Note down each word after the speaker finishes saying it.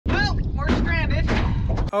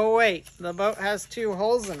Oh wait, the boat has 2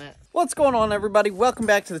 holes in it. What's going on, everybody? Welcome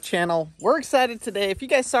back to the channel. We're excited today. If you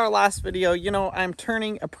guys saw our last video, you know I'm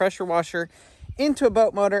turning a pressure washer into a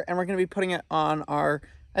boat motor, and we're going to be putting it on our,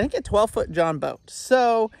 I think, a 12-foot John boat.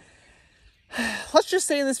 So let's just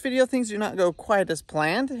say in this video things do not go quite as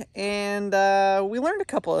planned, and we learned a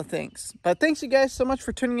couple of things. But thanks you guys so much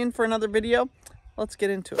for tuning in for another video. Let's get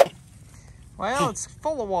into it. Well, it's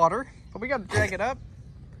full of water, but we got to drag it up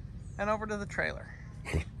and over to the trailer.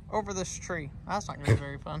 Over this tree. That's not gonna be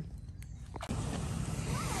very fun.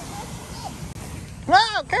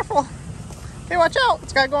 Wow, careful. Hey, watch out.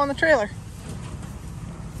 It's gotta go on the trailer.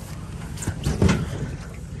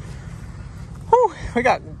 Whew, we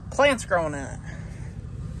got plants growing in it.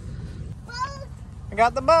 I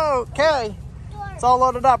got the boat. Okay. It's all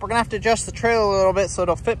loaded up. We're gonna have to adjust the trailer a little bit so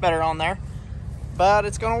it'll fit better on there. But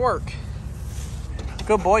it's gonna work.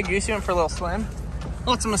 Good boy, Goosey went for a little swim.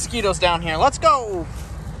 Lots of mosquitoes down here. Let's go.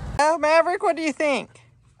 Oh, Maverick, what do you think?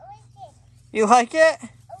 I like it. You like it?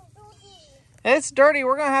 It's dirty.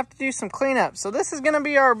 We're going to have to do some cleanup. So this is going to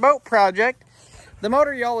be our boat project. The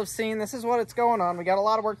motor y'all have seen, this is what it's going on. We got a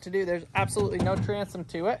lot of work to do. There's absolutely no transom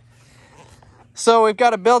to it. So we've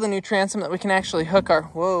got to build a new transom that we can actually hook our...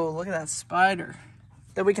 Whoa, look at that spider.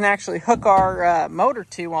 That we can actually hook our motor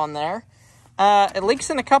to on there. It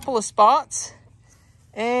leaks in a couple of spots.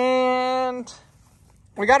 And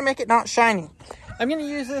we got to make it not shiny. I'm going to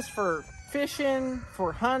use this for fishing,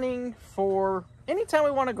 for hunting, for anytime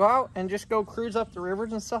we want to go out and just go cruise up the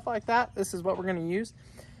rivers and stuff like that. This is what we're going to use.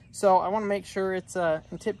 So I want to make sure it's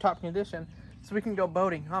in tip-top condition so we can go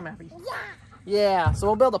boating. Huh, Mappy? Yeah. So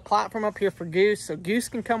we'll build a platform up here for Goose so Goose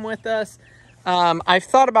can come with us. I've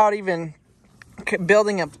thought about even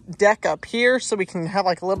building a deck up here so we can have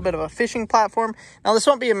like a little bit of a fishing platform. Now this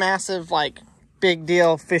won't be a massive like big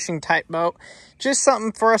deal fishing type boat, just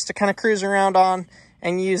something for us to kind of cruise around on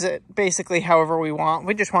and use it basically however we want.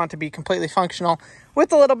 We just want it to be completely functional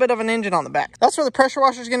with a little bit of an engine on the back. That's where the pressure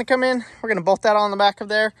washer is going to come in. We're going to bolt that on the back of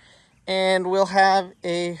there and we'll have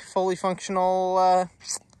a fully functional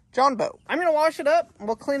John boat. I'm going to wash it up,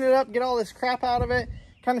 we'll clean it up, get all this crap out of it,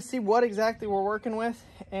 kind of see what exactly we're working with,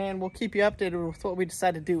 and we'll keep you updated with what we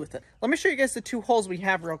decide to do with it. Let me show you guys the 2 holes we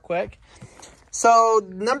have real quick. So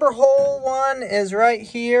hole 1 is right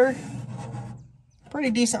here. Pretty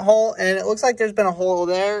decent hole, and it looks like there's been a hole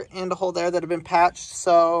there and a hole there that have been patched.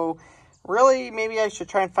 So really, maybe I should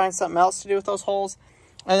try and find something else to do with those holes.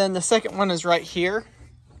 And then the second one is right here.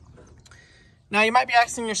 Now you might be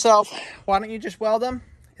asking yourself, why don't you just weld them?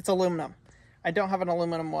 It's aluminum. I don't have an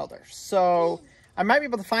aluminum welder. So I might be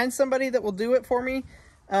able to find somebody that will do it for me,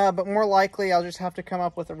 but more likely I'll just have to come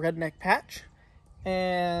up with a redneck patch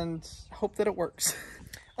and hope that it works.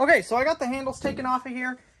 Okay, so I got the handles taken off of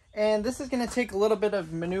here, and this is going to take a little bit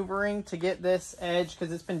of maneuvering to get this edge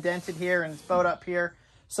because it's been dented here and it's bowed up here.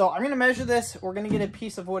 So I'm going to measure this. We're going to get a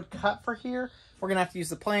piece of wood cut for here. We're going to have to use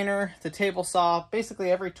the planer, the table saw,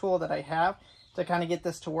 basically every tool that I have to kind of get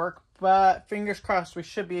this to work. But fingers crossed, we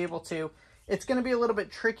should be able to. It's going to be a little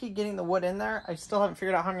bit tricky getting the wood in there. I still haven't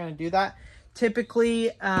figured out how I'm going to do that.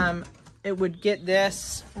 Typically, it would get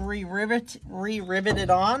this re-riveted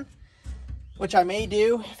on, which I may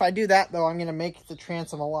do. If I do that, though, I'm going to make the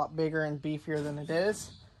transom a lot bigger and beefier than it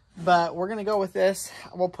is. But we're going to go with this.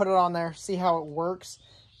 We'll put it on there, see how it works.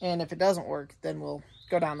 And if it doesn't work, then we'll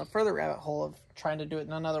go down the further rabbit hole of trying to do it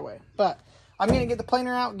in another way. But I'm going to get the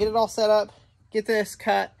planer out, get it all set up, get this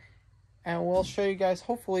cut, and we'll show you guys,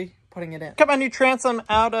 hopefully, putting it in. Cut my new transom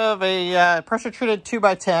out of a pressure-treated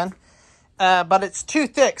 2x10. But it's too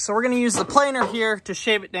thick, so we're going to use the planer here to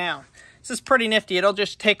shave it down. This is pretty nifty. It'll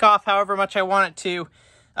just take off however much I want it to,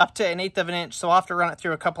 up to 1/8 of an inch, so I'll have to run it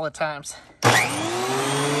through a couple of times.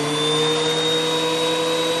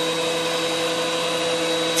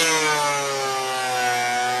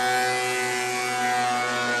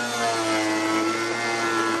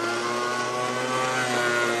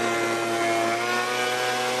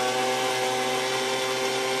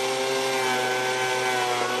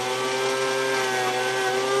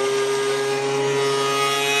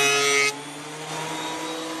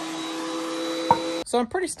 So I'm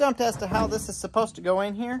pretty stumped as to how this is supposed to go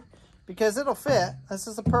in here, because it'll fit. This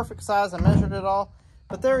is a perfect size. I measured it all,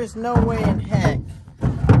 but there is no way in heck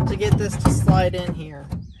to get this to slide in here,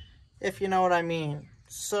 if you know what I mean.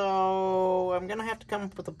 So I'm gonna have to come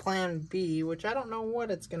up with a plan B, which I don't know what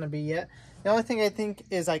it's gonna be yet. The only thing I think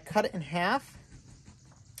is I cut it in half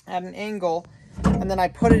at an angle, and then I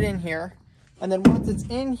put it in here, and then once it's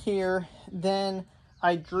in here, then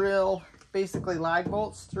I drill basically lag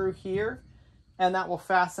bolts through here, and that will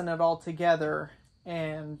fasten it all together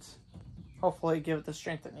and hopefully give it the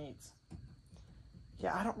strength it needs.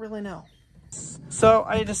 Yeah, I don't really know. So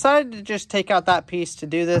I decided to just take out that piece to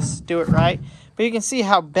do this, do it right. But you can see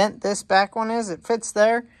how bent this back one is. It fits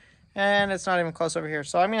there, and it's not even close over here.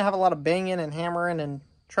 So I'm going to have a lot of banging and hammering and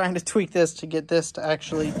trying to tweak this to get this to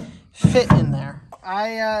actually fit in there.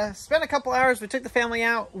 I spent a couple hours. We took the family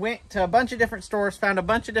out, went to a bunch of different stores, found a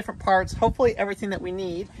bunch of different parts, hopefully everything that we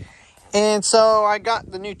need. And so I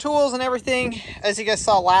got the new tools and everything. As you guys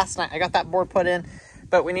saw last night, I got that board put in,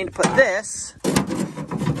 but we need to put this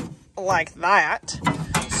like that.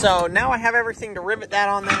 So now I have everything to rivet that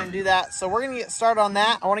on there and do that. So we're going to get started on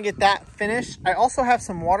that. I want to get that finished. I also have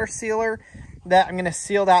some water sealer that I'm going to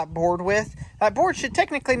seal that board with. That board should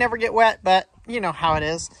technically never get wet, but you know how it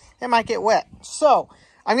is. It might get wet. So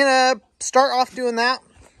I'm going to start off doing that.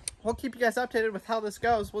 We'll keep you guys updated with how this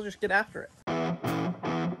goes. We'll just get after it.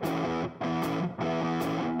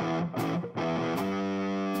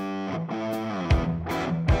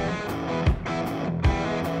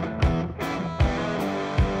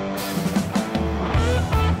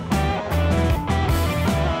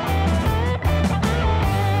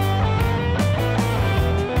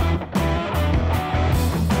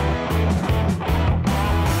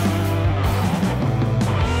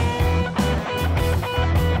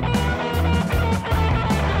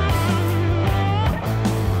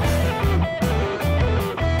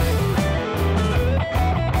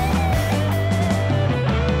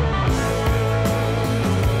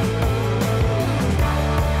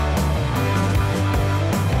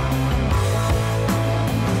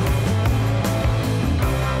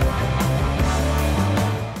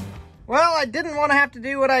 Well, I didn't want to have to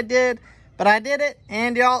do what I did, but I did it,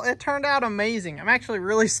 and y'all, it turned out amazing. I'm actually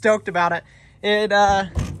really stoked about it. It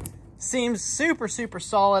seems super, super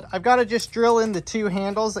solid. I've got to just drill in the two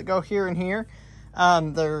handles that go here and here.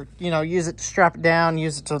 They're, you know, use it to strap it down,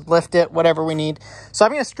 use it to lift it, whatever we need. So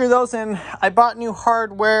I'm going to screw those in. I bought new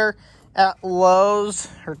hardware at Lowe's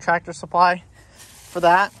or Tractor Supply for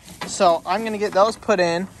that. So I'm going to get those put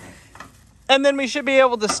in. And then we should be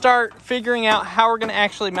able to start figuring out how we're going to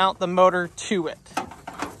actually mount the motor to it.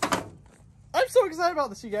 I'm so excited about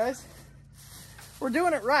this, you guys. We're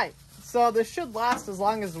doing it right. So this should last as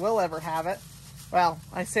long as we'll ever have it. Well,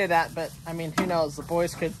 I say that, but I mean, who knows? The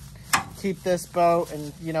boys could keep this boat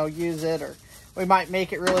and, you know, use it. Or we might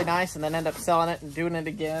make it really nice and then end up selling it and doing it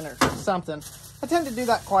again or something. I tend to do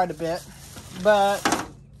that quite a bit. But,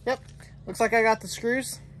 yep. Looks like I got the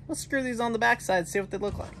screws. Let's screw these on the backside, see what they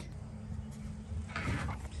look like.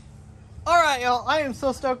 Alright, y'all, I am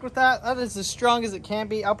so stoked with that. That is as strong as it can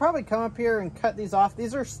be. I'll probably come up here and cut these off.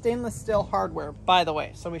 These are stainless steel hardware, by the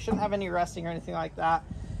way, so we shouldn't have any rusting or anything like that.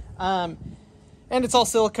 And it's all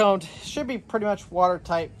siliconed. Should be pretty much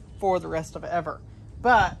watertight for the rest of it ever.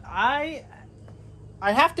 But I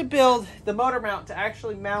have to build the motor mount to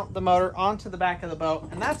actually mount the motor onto the back of the boat,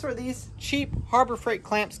 and that's where these cheap Harbor Freight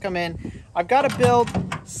clamps come in. I've got to build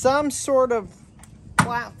some sort of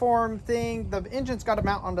platform thing. The engine's got to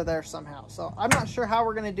mount onto there somehow, so I'm not sure how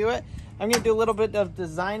we're going to do it. I'm going to do a little bit of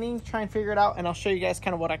designing, try and figure it out, and I'll show you guys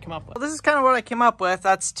kind of what I come up with. Well, this is kind of what I came up with.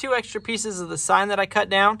 That's 2 extra pieces of the sign that I cut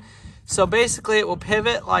down. So basically it will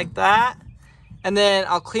pivot like that, and then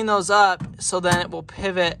I'll clean those up so then it will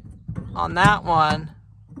pivot on that one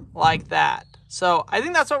like that. So I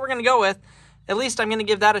think that's what we're going to go with. At least I'm going to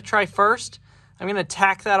give that a try first. I'm going to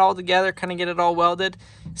tack that all together, kind of get it all welded,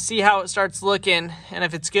 see how it starts looking, and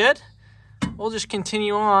if it's good, we'll just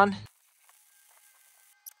continue on.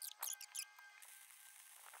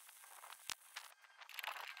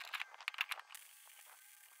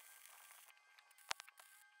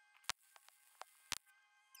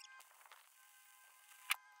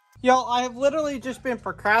 Y'all, I have literally just been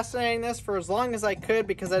procrastinating this for as long as I could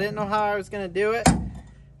because I didn't know how I was going to do it.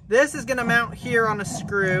 This is going to mount here on a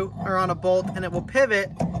screw or on a bolt, and it will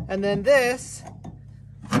pivot, and then this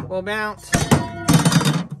will mount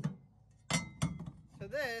to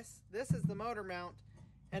this. This is the motor mount,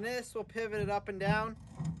 and this will pivot it up and down,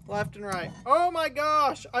 left and right. Oh my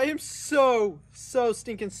gosh, I am so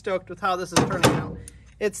stinking stoked with how this is turning out.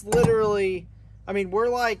 It's literally, I mean, we're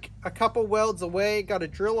like a couple welds away. Got to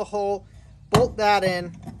drill a hole, bolt that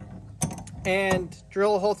in, and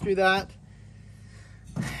drill a hole through that.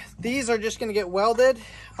 These are just going to get welded.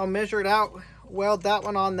 I'll measure it out, weld that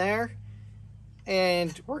one on there,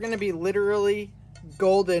 and we're going to be literally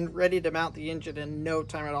golden, ready to mount the engine in no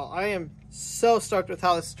time at all. I am so stoked with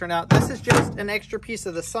how this has turned out. This is just an extra piece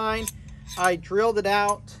of the sign. I drilled it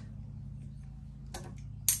out.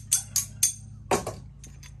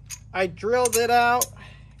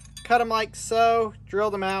 Cut them like so,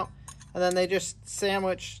 drilled them out, and then they just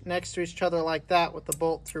sandwich next to each other like that with the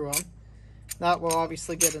bolt through them. That will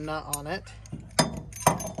obviously get a nut on it.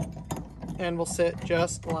 and will sit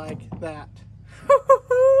just like that.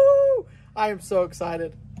 I am so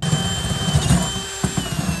excited.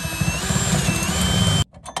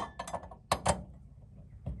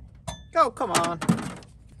 Go, come on.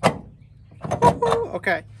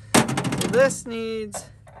 Okay, so this needs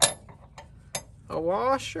a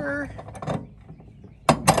washer.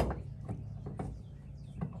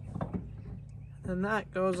 And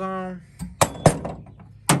that goes on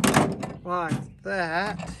like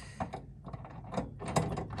that.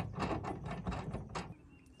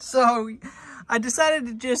 So I decided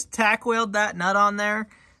to just tack weld that nut on there.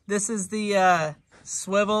 This is the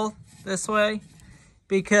swivel this way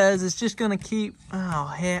because it's just gonna keep, oh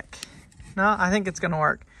heck. No, I think it's gonna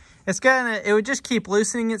work. It would just keep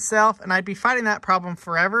loosening itself and I'd be fighting that problem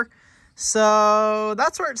forever. So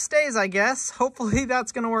that's where it stays, I guess. Hopefully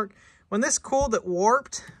that's gonna work. When this cooled, it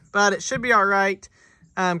warped, but it should be all right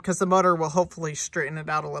because the motor will hopefully straighten it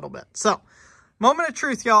out a little bit. So, moment of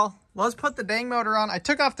truth, y'all. Let's put the dang motor on. I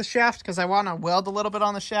took off the shaft because I want to weld a little bit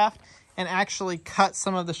on the shaft and actually cut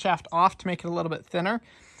some of the shaft off to make it a little bit thinner.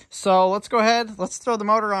 So, let's go ahead. Let's throw the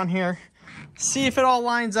motor on here. See if it all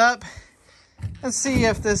lines up. And see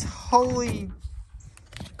if this holy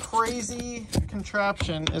crazy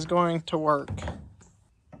contraption is going to work.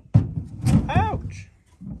 Ouch.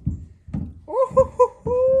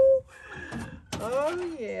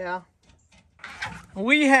 Oh yeah.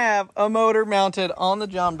 We have a motor mounted on the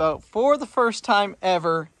John boat for the first time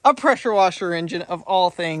ever. A pressure washer engine of all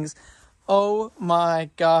things. Oh my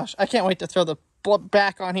gosh. I can't wait to throw the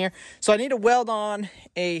back on here. So I need to weld on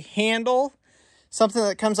a handle, something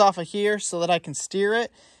that comes off of here so that I can steer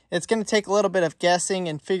it. It's going to take a little bit of guessing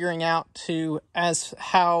and figuring out as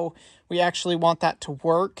how we actually want that to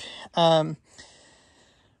work.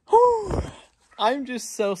 I'm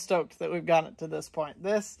just so stoked that we've gotten it to this point.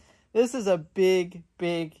 This is a big,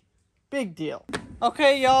 big, big deal.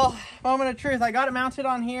 Okay, y'all, moment of truth. I got it mounted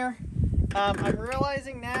on here. I'm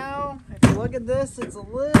realizing now, if you look at this, it's a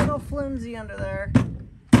little flimsy under there.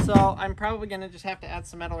 So I'm probably gonna just have to add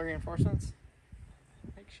some metal reinforcements.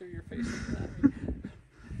 Make sure you're facing that.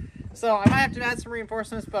 So I might have to add some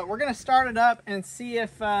reinforcements, but we're gonna start it up and see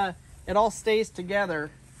if it all stays together.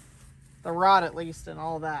 The rod at least and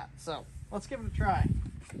all that. So let's give it a try.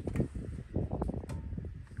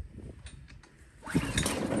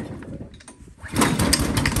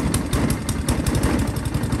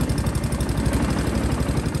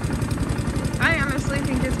 I honestly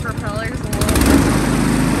think his propeller's a little...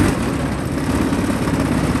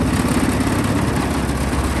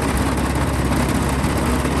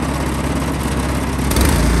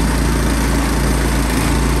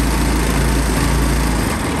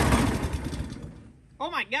 Oh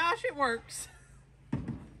my gosh, it works.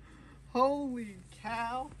 Holy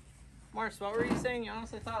cow. Mars, what were you saying? You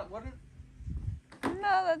honestly thought it wouldn't?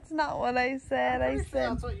 No, that's not what I said. I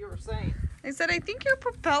said that's what you were saying. I said I think your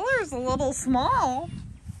propeller's a little small.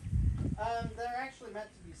 They're actually meant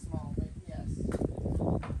to be small, but yes.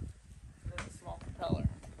 It's a small propeller.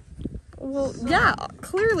 Well, yeah,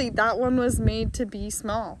 clearly that one was made to be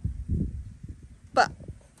small. But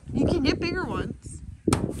you can get bigger ones.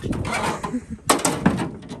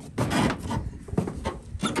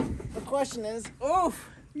 The question is, oof.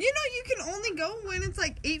 You know you can only go when it's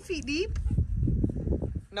like 8 feet deep?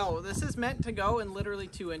 No, this is meant to go in literally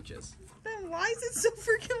 2 inches. Then why is it so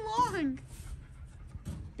freaking long?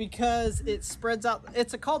 Because it spreads out.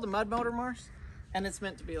 It's called a mud motor, Mars, and it's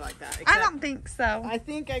meant to be like that. I don't think so. I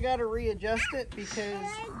think I got to readjust it because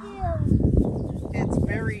it's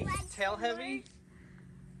very tail heavy,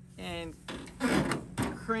 and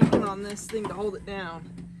cranking on this thing to hold it down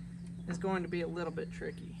is going to be a little bit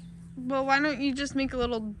tricky. Well, why don't you just make a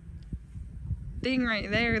little thing right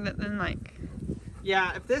there that then like...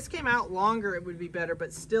 Yeah, if this came out longer, it would be better,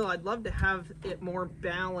 but still, I'd love to have it more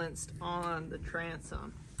balanced on the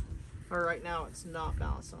transom. Or right now, it's not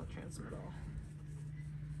balanced on the transom at all.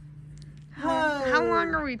 How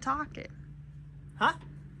long are we talking? Huh?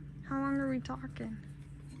 How long are we talking?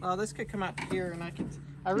 Well, this could come out here, and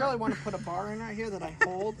I really want to put a bar in right here that I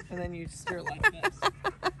hold, and then you steer like this.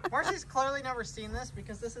 Marcy's clearly never seen this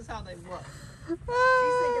because this is how they look. She's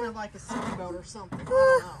thinking of like a sailboat or something. I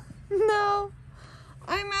don't know. No.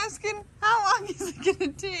 I'm asking, how long is it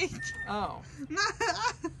going to take? Oh.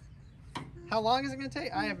 How long is it going to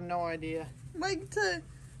take? I have no idea. Like to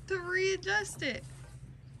readjust it.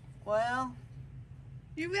 Well,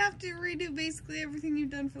 you have to redo basically everything you've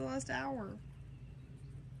done for the last hour.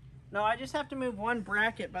 No, I just have to move one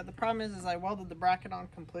bracket, but the problem is I welded the bracket on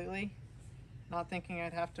completely, not thinking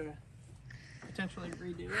I'd have to potentially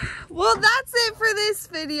redo it. Well, that's it for this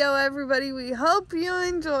video, everybody. We hope you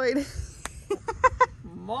enjoyed.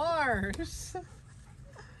 Mars.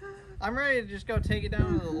 I'm ready to just go take it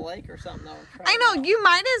down to the lake or something though. I know, you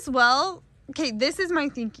might as well. Okay, this is my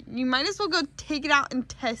thinking. You might as well go take it out and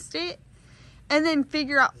test it and then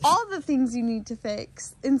figure out all the things you need to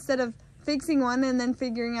fix instead of fixing one and then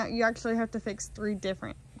figuring out you actually have to fix 3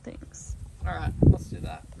 different things. All right, let's do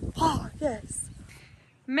that. Oh, yes.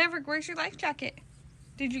 Maverick, where's your life jacket?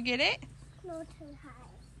 Did you get it? No, too high.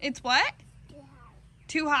 It's what? Too high.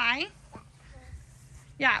 Too high?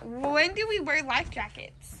 Yeah, when do we wear life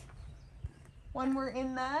jackets? When we're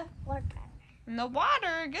in the Water.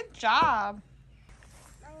 water. Good job.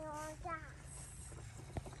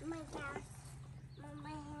 My dad.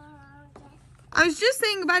 I was just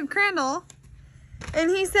saying about Crandall, and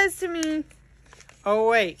he says to me, Oh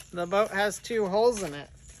wait, the boat has 2 holes in it.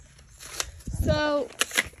 so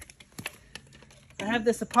I have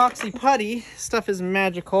this epoxy putty. Stuff is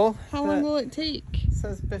magical. how long will it take? It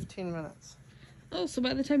says 15 minutes. Oh, so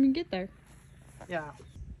by the time you get there. Yeah.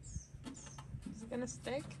 Is it gonna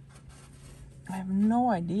stick? I have no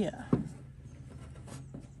idea.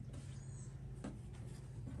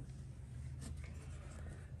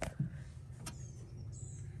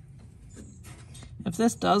 If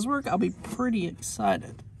this does work, I'll be pretty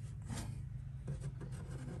excited.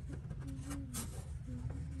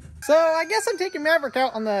 So I guess I'm taking Maverick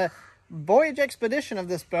out on the voyage expedition of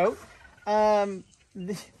this boat. Hi,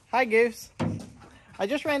 Goose. I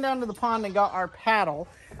just ran down to the pond and got our paddle.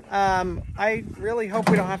 I really hope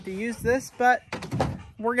we don't have to use this, but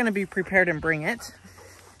we're going to be prepared and bring it.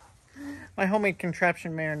 My homemade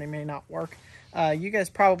contraption may or may not work. You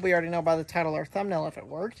guys probably already know by the title or thumbnail if it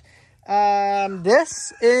worked.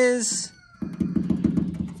 This is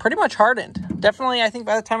pretty much hardened. Definitely, I think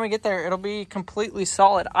by the time we get there, it'll be completely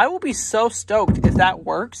solid. I will be so stoked if that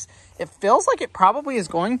works. It feels like it probably is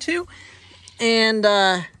going to. And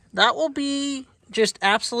that will be just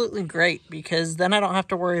absolutely great because then I don't have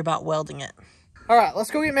to worry about welding it. All right,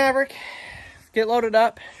 let's go get Maverick, get loaded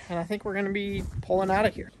up, and I think we're going to be pulling out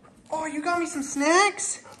of here. Oh, you got me some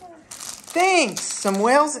snacks? Thanks. Some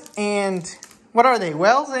whales and... what are they?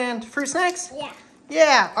 Whales and fruit snacks? Yeah.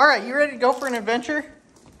 Yeah. All right. You ready to go for an adventure?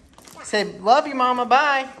 Yeah. Say, love you, Mama.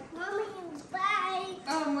 Bye. Mommy, bye.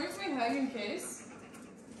 Where's my hugging case?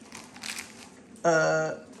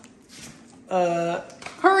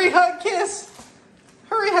 Hurry, hug, kiss.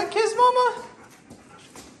 Hurry, hug, kiss, Mama.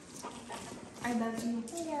 I love you.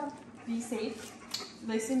 Hello. Be safe.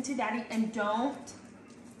 Listen to Daddy and don't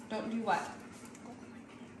do what?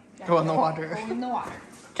 Go in the water. Go in the water.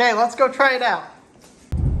 Okay, let's go try it out.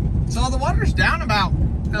 So the water's down about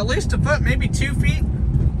at least a foot, maybe 2 feet.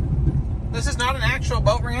 This is not an actual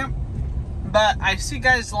boat ramp, but I see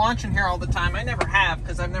guys launching here all the time. I never have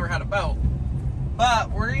because I've never had a boat.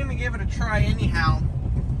 But we're gonna give it a try anyhow.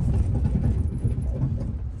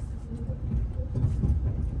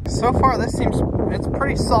 So far this seems, it's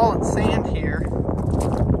pretty solid sand here.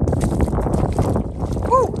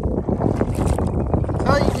 Woo!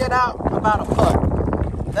 Until you get out about a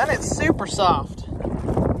foot. Then it's super soft.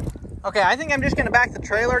 Okay, I think I'm just gonna back the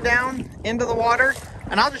trailer down into the water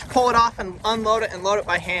and I'll just pull it off and unload it and load it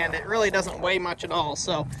by hand. It really doesn't weigh much at all,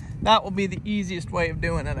 so that will be the easiest way of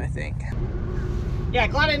doing it, I think. Yeah,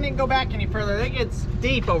 glad I didn't go back any further. It gets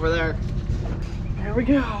deep over there. There we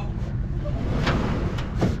go.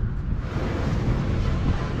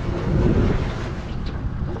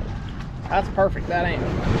 That's perfect. That ain't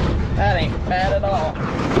bad at all.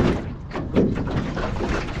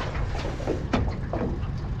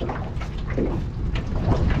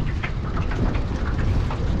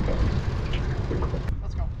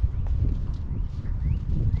 Let's go.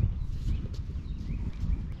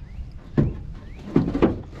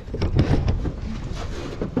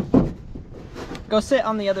 Go sit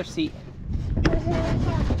on the other seat.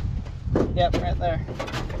 Yep, right there.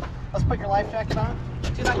 Let's put your life jacket on.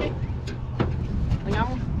 See that gate?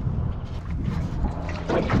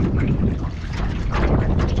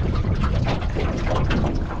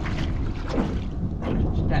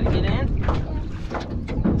 Gotta get in.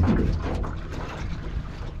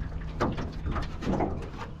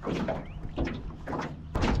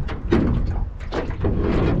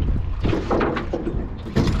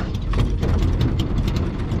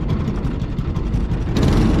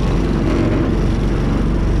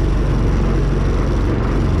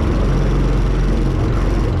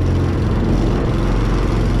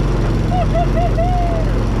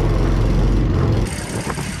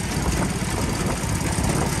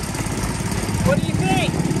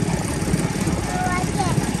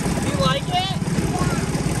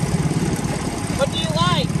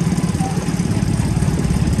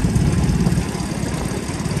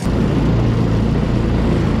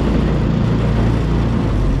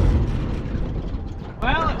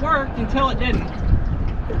 until it didn't.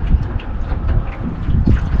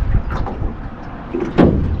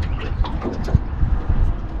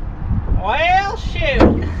 Well, shoot.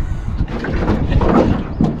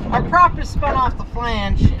 Our prop is spun off the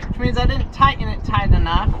flange, which means I didn't tighten it tight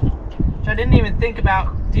enough, which I didn't even think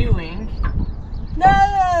about doing.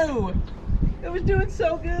 No! It was doing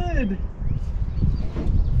so good.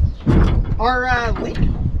 Our leak,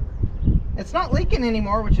 it's not leaking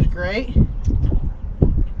anymore, which is great.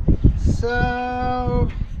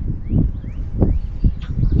 So,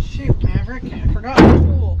 shoot, Maverick, I forgot the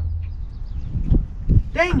tool.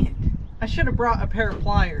 Dang it! I should have brought a pair of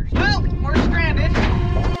pliers. Well, we're stranded.